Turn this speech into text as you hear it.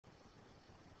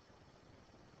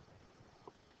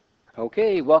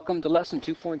Okay, welcome to lesson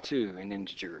 2.2 in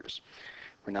integers.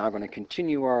 We're now going to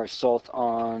continue our assault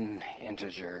on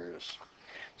integers.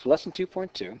 So lesson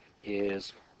 2.2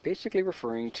 is basically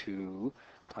referring to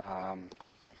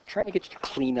trying to get you to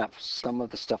clean up some of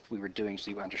the stuff we were doing so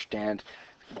you understand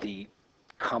the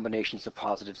combinations of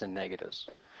positives and negatives.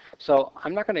 So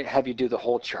I'm not going to have you do the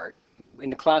whole chart. In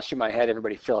the classroom I had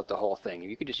everybody fill out the whole thing.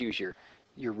 You could just use your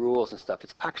rules and stuff.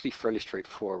 It's actually fairly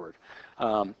straightforward.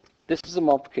 This is a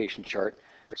multiplication chart,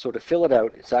 so to fill it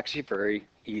out, it's actually very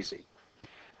easy.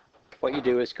 What you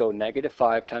do is go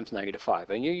 -5 times -5,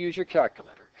 and you use your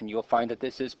calculator, and you'll find that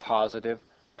this is positive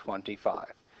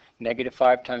 25.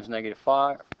 -5 times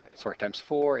times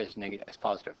 4 is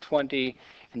positive 20,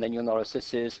 and then you'll notice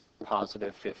this is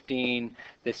positive 15,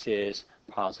 this is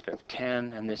positive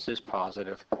 10, and this is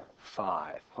positive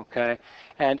 5, okay?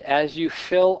 And as you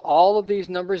fill all of these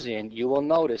numbers in, you will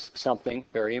notice something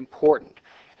very important.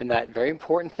 And that very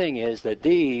important thing is that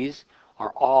these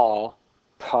are all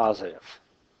positive,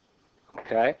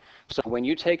 okay? So when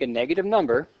you take a negative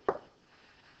number,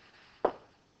 I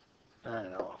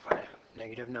don't know if I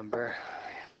negative number,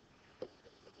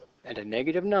 and a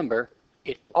negative number,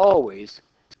 it always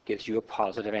gives you a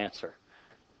positive answer.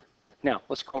 Now,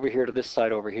 let's go over here to this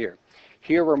side over here.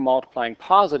 Here we're multiplying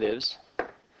positives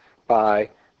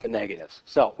by the negatives.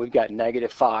 So we've got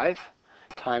 -5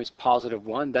 times positive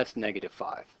 1, that's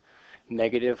 -5.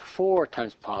 -4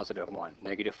 times positive 1,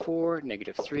 -4,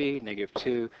 -3,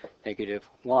 -2,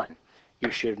 -1. You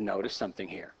should notice something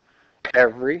here.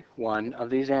 Every one of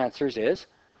these answers is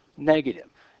negative.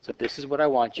 So this is what I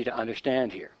want you to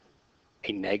understand here.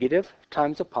 A negative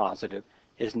times a positive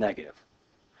is negative.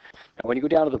 Now when you go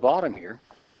down to the bottom here,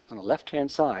 on the left-hand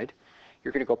side,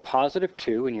 you're going to go positive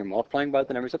 2, and you're multiplying by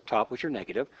the numbers up top, which are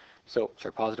negative. So,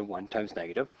 sorry, positive 1 times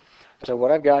negative. So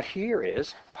what I've got here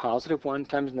is positive 1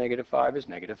 times -5 is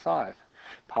 -5.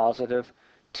 Positive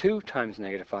 2 times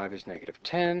 -5 is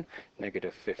 -10,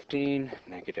 -15,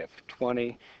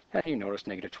 -20, and you notice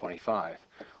 -25.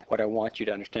 What I want you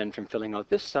to understand from filling out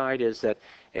this side is that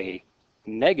a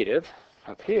negative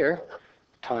up here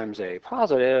times a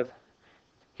positive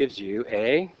gives you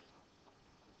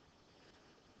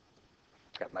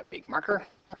got my big marker,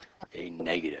 a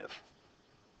negative.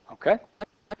 Okay?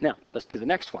 Now, let's do the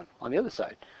next one on the other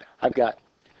side. I've got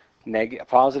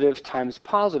positives times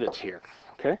positives here.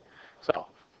 Okay? So,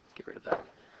 get rid of that.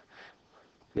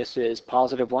 This is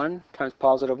positive 1 times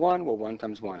positive 1. Well, 1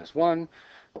 times 1 is 1.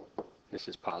 This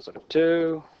is positive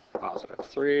 2, positive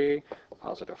 3,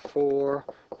 positive 4,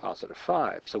 positive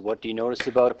 5. So what do you notice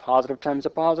about a positive times a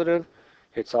positive?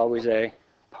 It's always a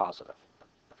positive.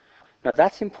 Now,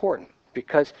 that's important,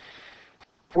 because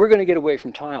we're going to get away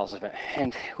from tiles,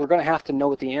 and we're going to have to know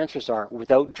what the answers are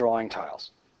without drawing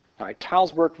tiles. All right,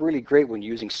 tiles work really great when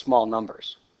using small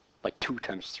numbers, like 2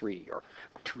 times 3, or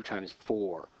 2 times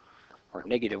 4, or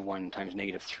 -1 times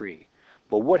 -3.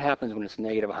 But what happens when it's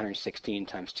 -116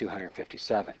 times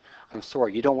 257? I'm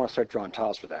sorry, you don't want to start drawing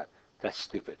tiles for that. That's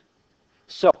stupid.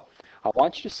 So I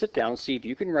want you to sit down and see if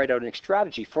you can write out a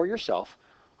strategy for yourself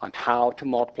on how to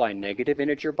multiply a negative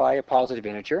integer by a positive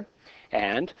integer,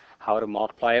 and how to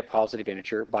multiply a positive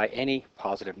integer by any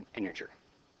positive integer.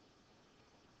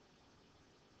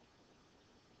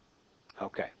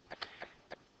 Okay.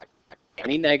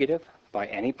 Any negative by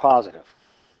any positive.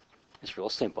 It's real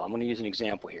simple. I'm going to use an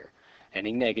example here.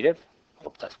 Any negative,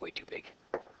 oh, that's way too big.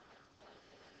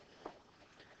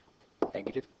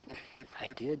 Negative, I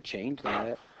did change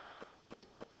that.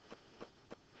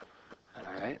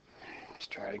 All right, let's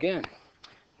try it again.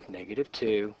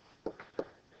 -2.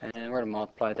 And we're going to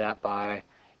multiply that by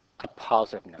a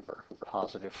positive number,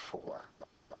 positive 4.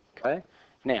 Okay?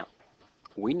 Now,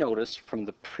 we noticed from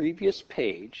the previous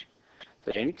page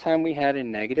that anytime we had a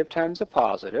negative times a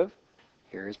positive,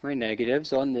 here's my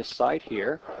negatives on this side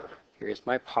here, here's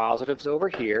my positives over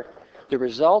here, the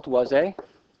result was a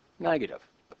negative.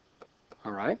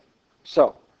 All right?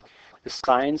 So, the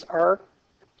signs are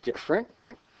different.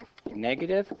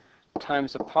 Negative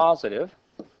times a positive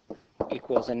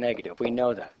equals a negative. We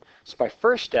know that. So my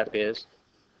first step is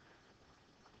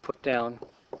put down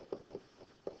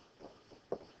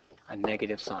a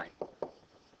negative sign.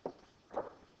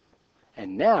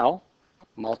 And now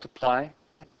multiply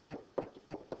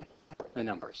the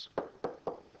numbers.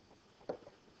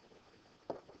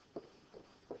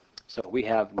 So we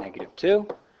have -2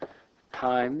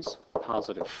 times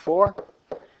positive 4.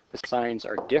 The signs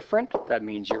are different. That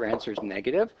means your answer is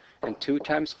negative. And 2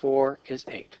 times 4 is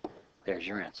 8. There's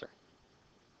your answer.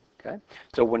 Okay?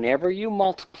 So whenever you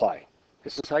multiply,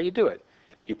 this is how you do it.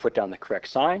 You put down the correct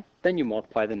sign, then you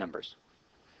multiply the numbers.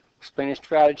 Explaining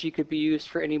strategy could be used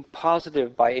for any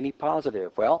positive by any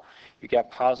positive. Well, you got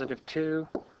positive 2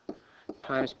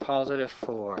 times positive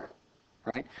 4,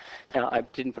 right? Now, I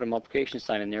didn't put a multiplication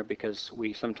sign in there because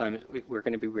we're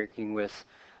going to be working with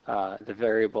the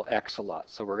variable x a lot.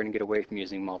 So we're going to get away from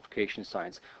using multiplication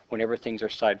signs. Whenever things are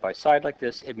side by side like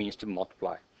this, it means to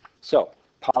multiply. So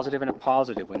positive and a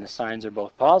positive, when the signs are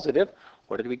both positive,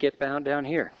 what did we get down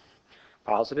here?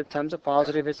 Positive times a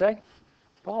positive is a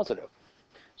positive.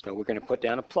 So we're going to put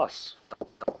down a plus.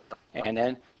 And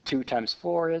then 2 times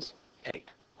 4 is 8.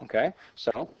 Okay,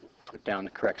 so put down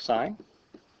the correct sign,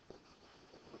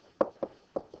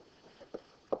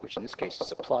 which in this case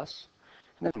is a plus,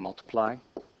 and then multiply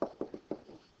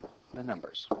the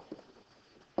numbers.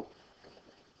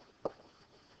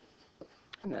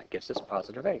 And that gives us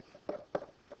positive 8.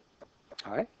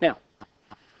 All right, now,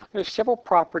 there's several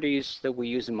properties that we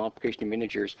use in multiplication of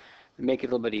integers that make it a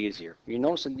little bit easier. You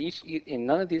notice in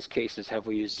none of these cases have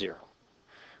we used 0.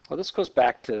 Well, this goes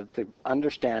back to the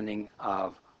understanding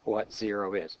of what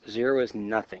 0 is. 0 is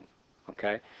nothing,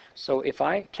 okay? So if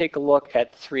I take a look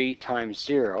at 3 times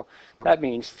 0, that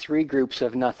means 3 groups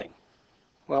of nothing.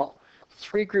 Well,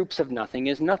 3 groups of nothing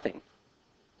is nothing.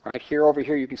 Right here, over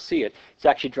here, you can see it. It's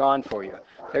actually drawn for you.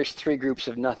 There's 3 groups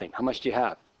of nothing. How much do you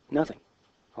have? Nothing,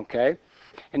 okay?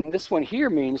 And this one here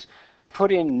means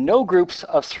put in no groups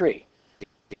of 3.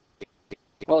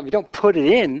 Well, if you don't put it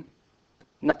in,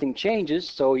 nothing changes,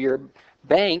 so your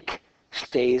bank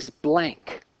stays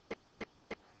blank.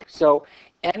 So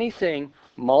anything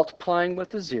multiplying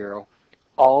with a 0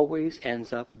 always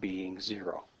ends up being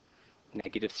 0.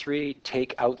 Negative 3,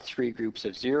 take out 3 groups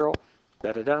of 0,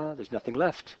 there's nothing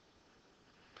left.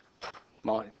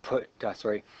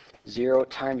 0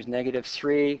 times negative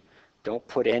 3, don't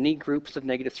put any groups of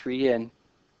negative 3 in,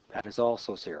 that is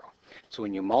also 0. So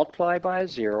when you multiply by a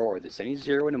 0, or there's any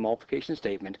 0 in a multiplication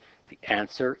statement, the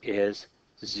answer is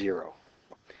 0.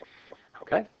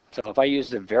 Okay? So if I use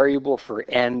the variable for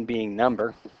n being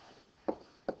number,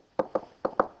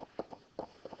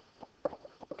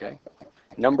 okay,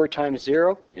 number times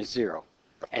 0 is 0,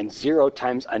 and 0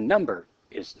 times a number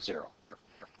is 0.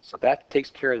 So that takes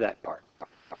care of that part.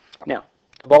 Now,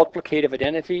 multiplicative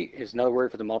identity is another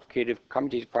word for the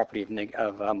commutative property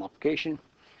of multiplication.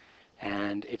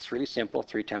 And it's really simple.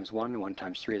 3 times 1 and 1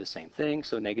 times 3 are the same thing.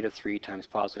 So negative 3 times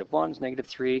positive 1 is negative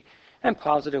 3. And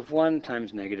positive 1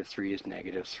 times negative 3 is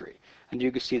negative 3. And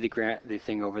you can see the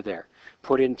thing over there.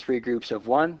 Put in 3 groups of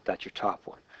 1. That's your top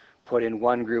one. Put in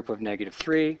 1 group of negative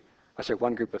 3.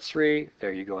 One group of 3.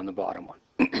 There you go on the bottom one.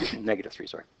 Negative 3,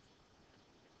 sorry.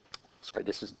 Sorry,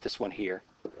 this is this one here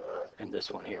and this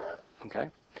one here.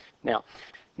 Okay? Now,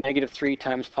 negative 3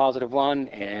 times positive 1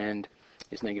 and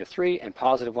is negative 3, and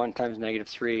positive 1 times negative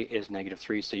 3 is negative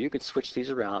 3. So you can switch these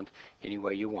around any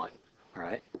way you want. All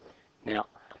right? Now,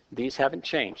 these haven't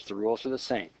changed. The rules are the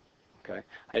same. Okay?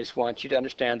 I just want you to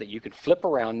understand that you can flip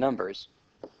around numbers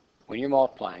when you're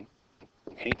multiplying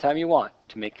anytime you want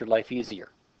to make your life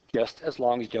easier, just as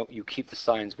long as you keep the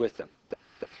signs with them.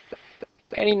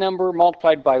 Any number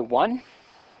multiplied by 1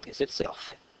 is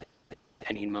itself.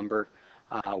 Any number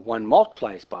 1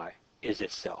 multiplies by is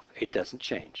itself. It doesn't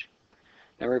change.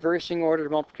 Now, reversing order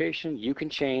of multiplication, you can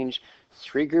change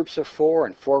 3 groups of 4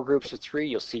 and 4 groups of 3.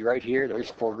 You'll see right here,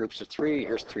 there's 4 groups of 3,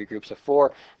 here's 3 groups of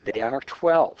 4. They are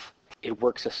 12. It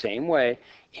works the same way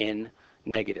in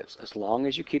negatives, as long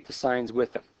as you keep the signs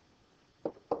with them.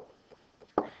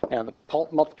 Now, the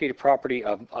multiplicative property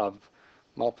of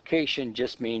multiplication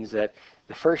just means that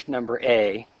the first number,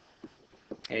 A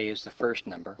is the first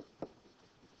number,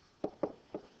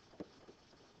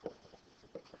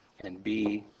 and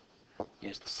B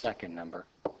is the second number.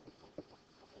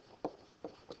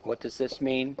 What does this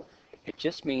mean? It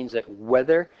just means that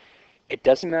it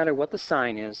doesn't matter what the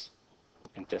sign is,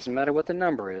 it doesn't matter what the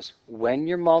number is, when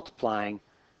you're multiplying,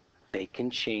 they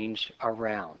can change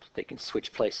around. They can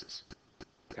switch places.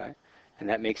 Okay? And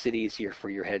that makes it easier for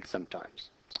your head sometimes.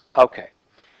 Okay,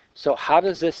 so how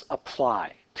does this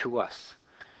apply to us?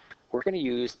 We're going to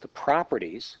use the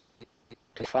properties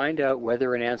to find out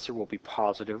whether an answer will be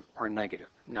positive or negative.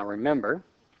 Now remember,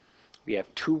 we have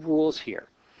 2 rules here.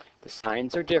 The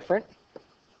signs are different.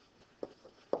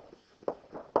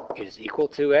 It is equal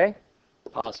to a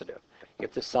positive.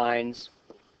 If the signs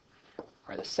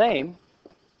are the same,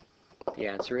 the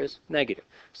answer is negative.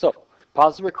 So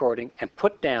pause the recording and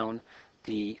put down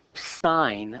the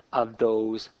sign of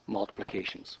those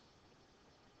multiplications.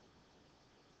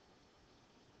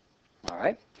 All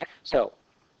right, so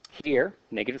here,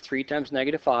 negative 3 times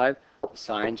negative 5, the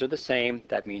signs are the same.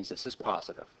 That means this is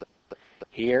positive.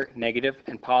 Here, negative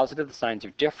and positive, the signs are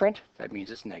different. That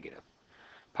means it's negative.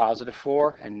 Positive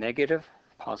 4 and negative.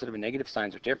 Positive and negative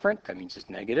signs are different. That means it's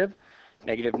negative.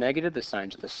 Negative, negative, the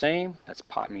signs are the same.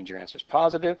 That means your answer is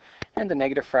positive. And the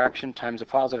negative fraction times a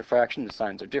positive fraction, the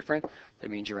signs are different.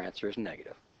 That means your answer is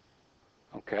negative.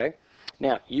 Okay?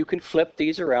 Now, you can flip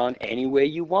these around any way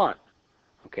you want.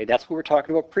 Okay, that's what we were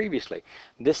talking about previously.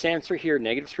 This answer here,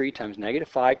 negative 3 times negative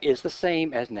 5, is the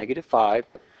same as negative 5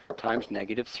 times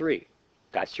negative 3.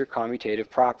 That's your commutative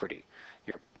property,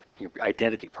 your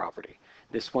identity property.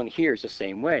 This one here is the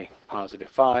same way, positive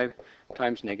 5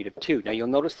 times negative 2. Now you'll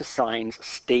notice the signs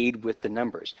stayed with the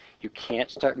numbers. You can't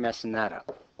start messing that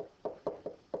up.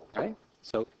 Right?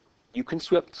 So you can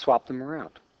swap them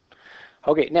around.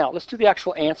 Okay, now let's do the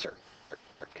actual answer.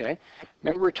 Okay,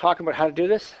 remember we were talking about how to do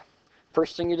this?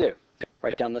 First thing you do,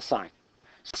 write down the sign.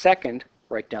 Second,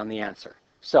 write down the answer.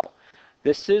 So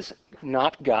this is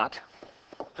not got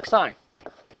a sign.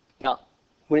 Now,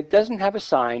 when it doesn't have a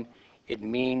sign, it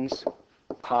means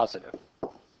positive.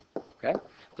 Okay?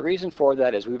 The reason for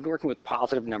that is we've been working with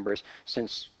positive numbers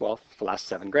since, well, the last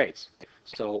 7 grades.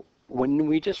 So when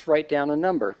we just write down a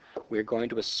number, we're going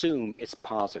to assume it's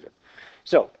positive.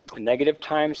 So a negative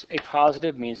times a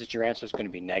positive means that your answer is going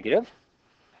to be negative,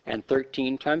 and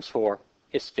 13 times 4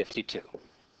 is 52.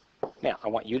 Now, I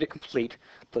want you to complete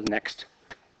the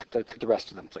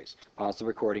rest of them, please. Pause the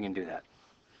recording and do that.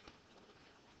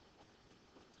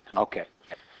 Okay.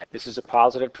 This is a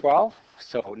positive 12,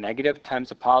 so negative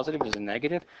times a positive is a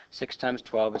negative. 6 times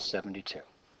 12 is 72.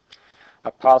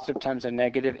 A positive times a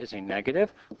negative is a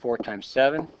negative. 4 times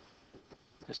 7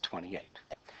 is 28.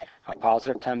 A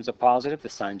positive times a positive, the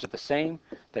signs are the same.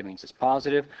 That means it's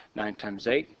positive. 9 times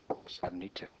 8,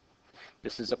 72.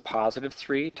 This is a positive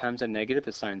 3 times a negative,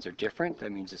 the signs are different.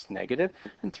 That means it's negative.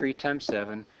 And 3 times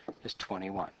 7 is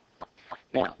 21.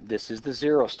 Now, this is the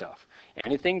 0 stuff.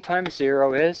 Anything times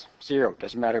 0 is 0.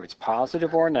 Doesn't matter if it's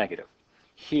positive or negative.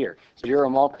 Here, 0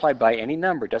 multiplied by any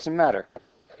number, doesn't matter,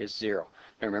 is 0.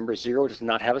 Now remember, 0 does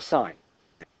not have a sign.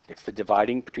 It's the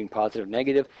dividing between positive and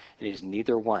negative. It is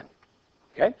neither one.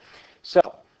 Okay?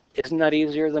 So, isn't that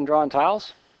easier than drawing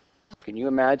tiles? Can you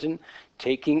imagine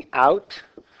taking out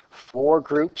 4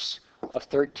 groups of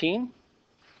 13,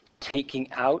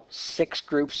 taking out 6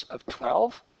 groups of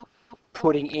 12,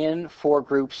 putting in 4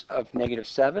 groups of negative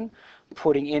 7,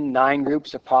 putting in 9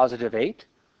 groups of positive 8,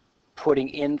 putting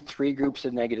in 3 groups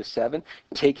of negative 7,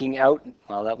 taking out,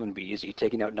 well, that wouldn't be easy,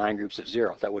 taking out 9 groups of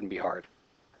 0. That wouldn't be hard.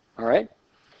 All right?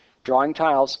 Drawing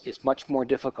tiles is much more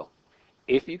difficult.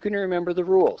 If you can remember the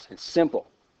rules, it's simple.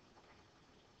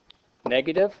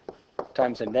 Negative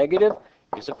times a negative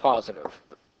is a positive.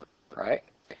 Right?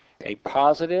 A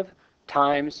positive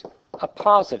times a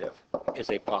positive is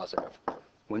a positive.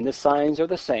 When the signs are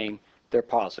the same, they're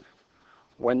positive.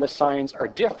 When the signs are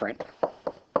different,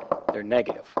 they're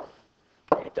negative.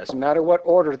 It doesn't matter what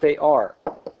order they are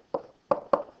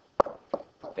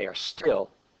still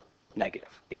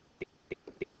negative.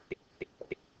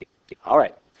 All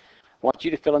right. I want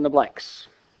you to fill in the blanks.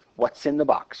 What's in the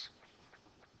box?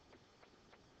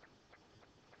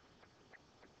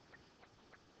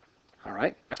 All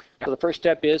right. So the first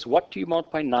step is, what do you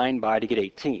multiply 9 by to get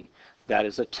 18? That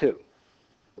is a 2.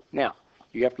 Now,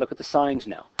 you have to look at the signs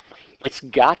now. It's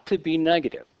got to be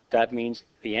negative. That means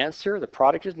the answer, the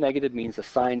product is negative, means the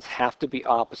signs have to be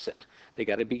opposite. They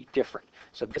got to be different.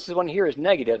 So this one here is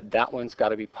negative. That one's got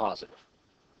to be positive.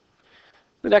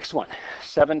 The next one,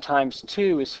 7 times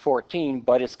 2 is 14,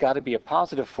 but it's got to be a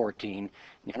positive 14.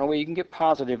 The only way you can get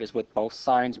positive is with both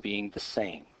signs being the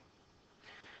same.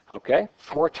 Okay,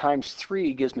 4 times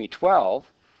 3 gives me 12,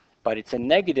 but it's a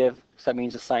negative, so that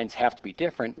means the signs have to be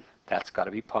different. That's got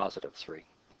to be positive 3.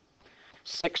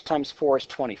 6 times 4 is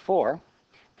 24.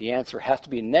 The answer has to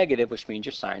be negative, which means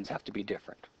your signs have to be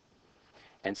different.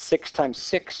 And 6 times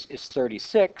 6 is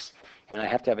 36, and I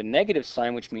have to have a negative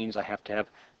sign, which means I have to have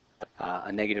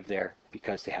a negative there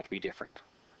because they have to be different.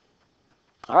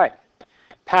 All right,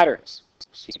 patterns.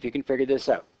 See if you can figure this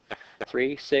out.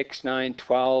 3, 6, 9,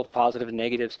 12, positive and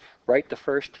negatives. Write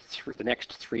the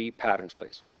next 3 patterns,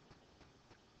 please.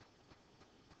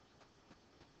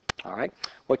 All right.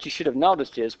 What you should have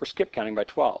noticed is we're skip counting by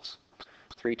 12s.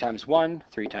 3 times 1,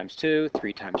 3 times 2,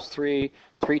 3 times 3,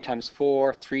 3 times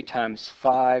 4, 3 times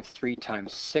 5, 3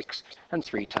 times 6, and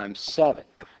 3 times 7.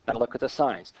 Now look at the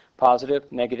signs. Positive,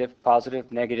 negative,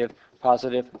 positive, negative,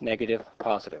 positive, negative,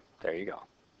 positive. There you go.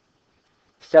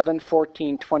 7,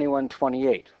 14, 21,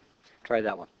 28. Try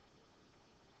that one.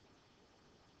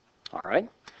 All right.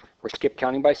 We're skip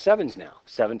counting by 7s now.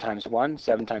 7 times 1,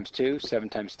 7 times 2, 7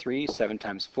 times 3, 7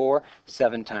 times 4,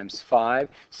 7 times 5,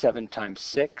 7 times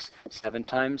 6, 7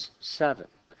 times 7.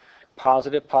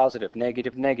 positive, positive,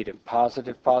 negative, negative,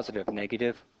 positive, positive,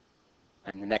 negative,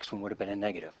 and the next one would have been a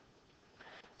negative.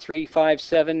 3, 5,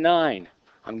 7, 9.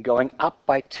 I'm going up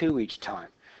by 2 each time.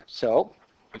 So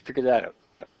we figure that out.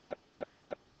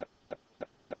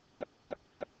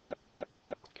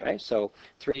 Okay, so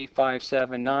 3, 5,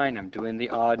 7, 9. I'm doing the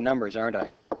odd numbers, aren't I?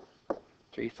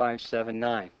 3, 5, 7,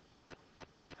 9.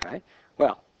 All right.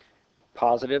 Well,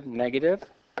 positive, negative,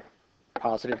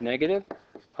 positive, negative,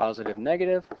 positive,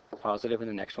 negative, positive, and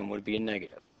the next one would be a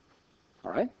negative.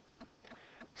 All right?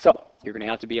 So you're going to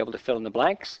have to be able to fill in the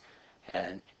blanks,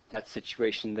 and that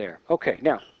situation there. Okay,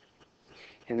 now,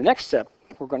 in the next step,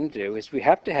 what we're going to do is we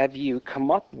have to have you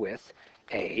come up with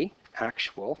a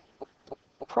actual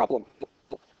problem.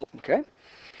 Okay?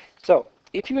 So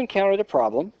if you encountered a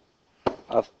problem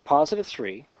of positive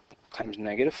 3 times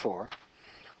negative 4,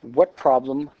 what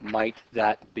problem might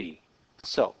that be?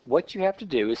 So what you have to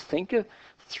do is think of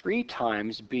 3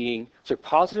 times being, so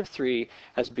positive 3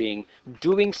 as being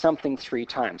doing something 3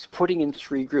 times, putting in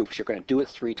 3 groups. You're going to do it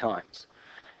 3 times.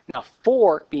 Now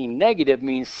 4 being negative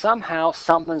means somehow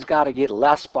something's got to get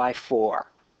less by 4.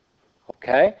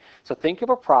 Okay? So think of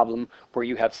a problem where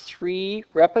you have 3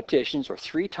 repetitions or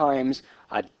 3 times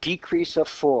a decrease of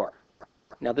 4.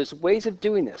 Now there's ways of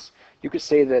doing this. You could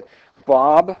say that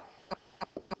Bob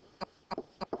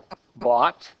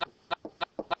bought,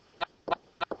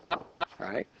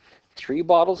 right, 3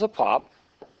 bottles of pop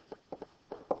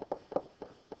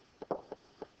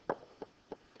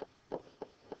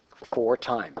four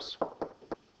times.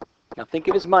 Now think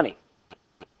of his money.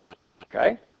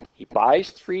 Okay? He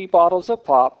buys 3 bottles of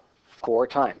pop 4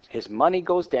 times. His money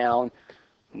goes down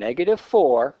negative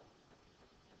 4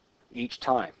 each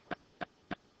time.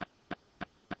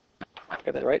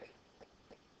 Got that right?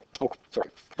 Oh, sorry,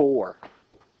 $4.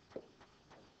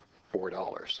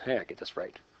 Hey, I get this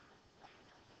right.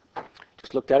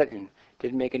 Just looked at it and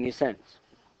didn't make any sense.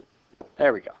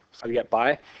 There we go. So you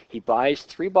get he buys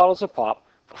 3 bottles of pop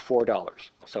for $4.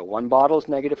 So 1 bottle is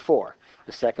negative 4.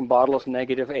 The second bottle is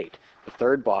negative 8. The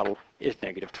third bottle is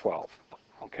negative 12.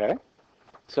 Okay?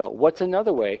 So what's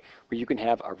another way where you can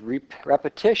have a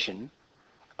repetition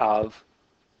of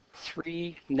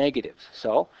 3 negatives?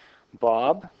 So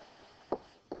Bob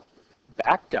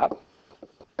backed up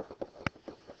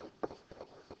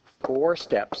 4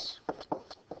 steps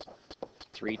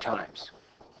 3 times.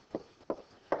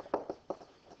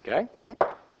 Okay?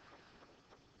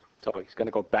 So he's going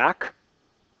to go back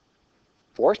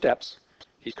 4 steps.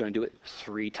 He's going to do it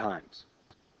 3 times.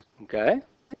 Okay?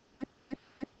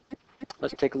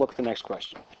 Let's take a look at the next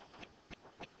question.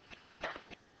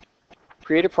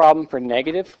 Create a problem for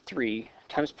negative 3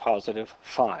 times positive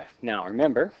 5. Now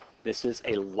remember, this is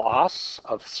a loss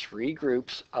of 3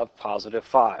 groups of positive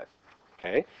 5.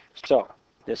 Okay? So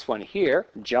this one here,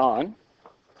 John,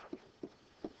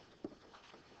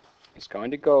 is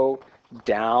going to go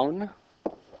down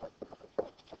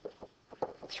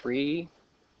 3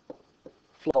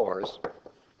 floors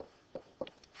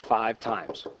 5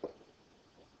 times.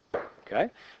 Okay?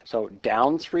 So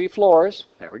down 3 floors,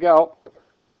 there we go,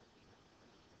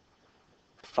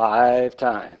 5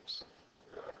 times.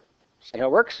 See how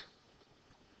it works?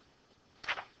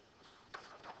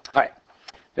 All right.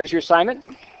 There's your assignment.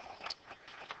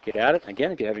 Get at it.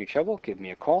 Again, if you have any trouble, give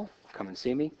me a call. Come and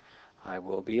see me. I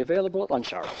will be available at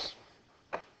lunch hours.